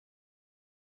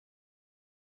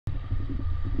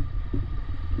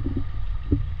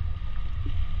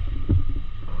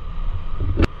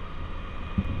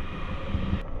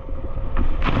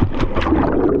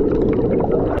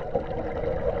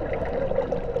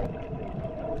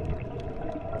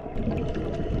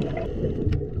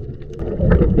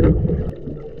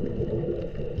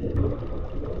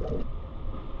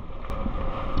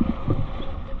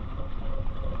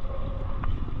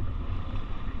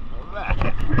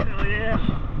Hell yeah.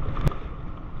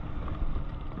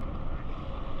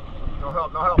 No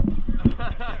help, no help.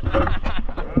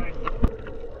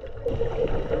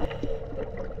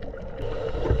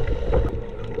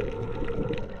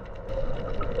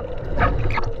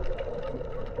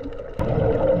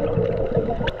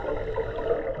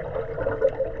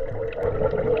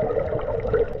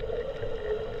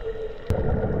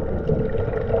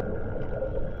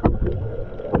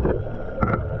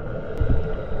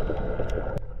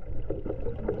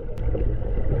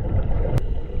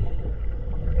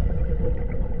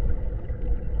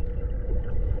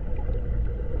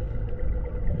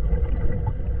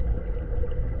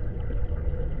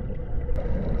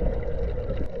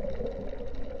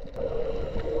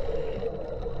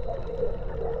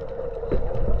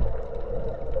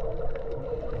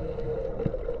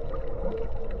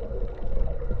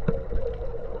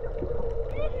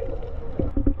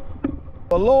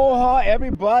 Aloha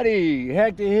everybody,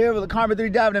 Hector here with the Carmen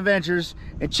III Diving Adventures,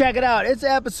 and check it out, it's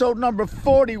episode number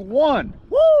 41.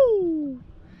 Woo!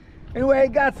 Anyway, I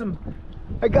got some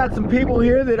people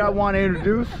here that I want to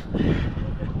introduce.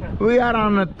 We got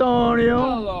on Antonio.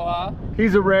 Aloha.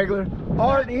 He's a regular.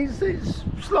 Art, he's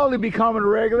slowly becoming a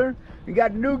regular. You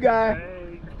got a new guy,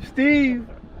 hey. Steve.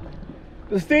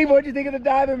 So Steve, what'd you think of the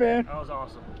diving, man? That was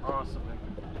awesome. Awesome, man.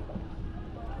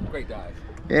 Great dive.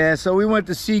 Yeah, so we went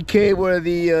to Sea Cave where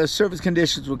the surface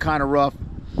conditions were kind of rough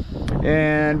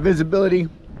and visibility,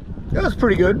 it was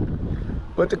pretty good,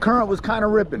 but the current was kind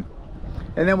of ripping.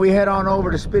 And then we head on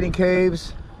over to Spitting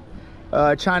Caves,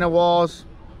 China Walls,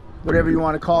 whatever you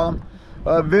want to call them.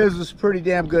 Viz was pretty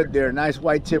damn good there. Nice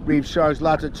white tip reef sharks,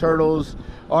 lots of turtles.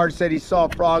 Art said he saw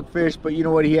frogfish, but you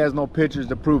know what, he has no pictures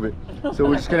to prove it. So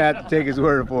we're just gonna have to take his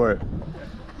word for it.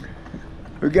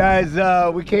 But guys,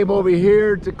 we came over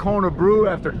here to Kona Brew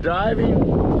after diving.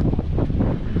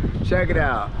 Check it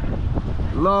out.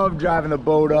 Love driving the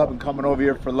boat up and coming over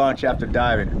here for lunch after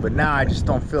diving. But now I just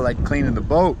don't feel like cleaning the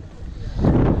boat.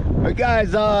 But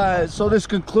guys, so this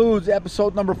concludes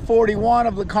episode number 41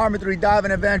 of the Carmen III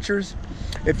Diving Adventures.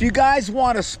 If you guys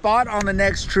want a spot on the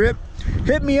next trip,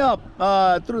 hit me up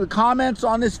through the comments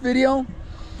on this video,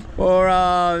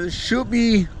 or shoot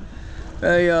me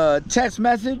a text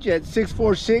message at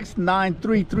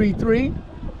 646-9333,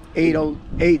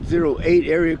 80808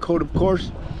 area code, of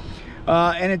course.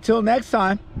 And until next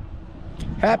time,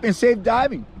 happy and safe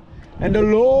diving, and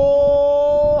aloha.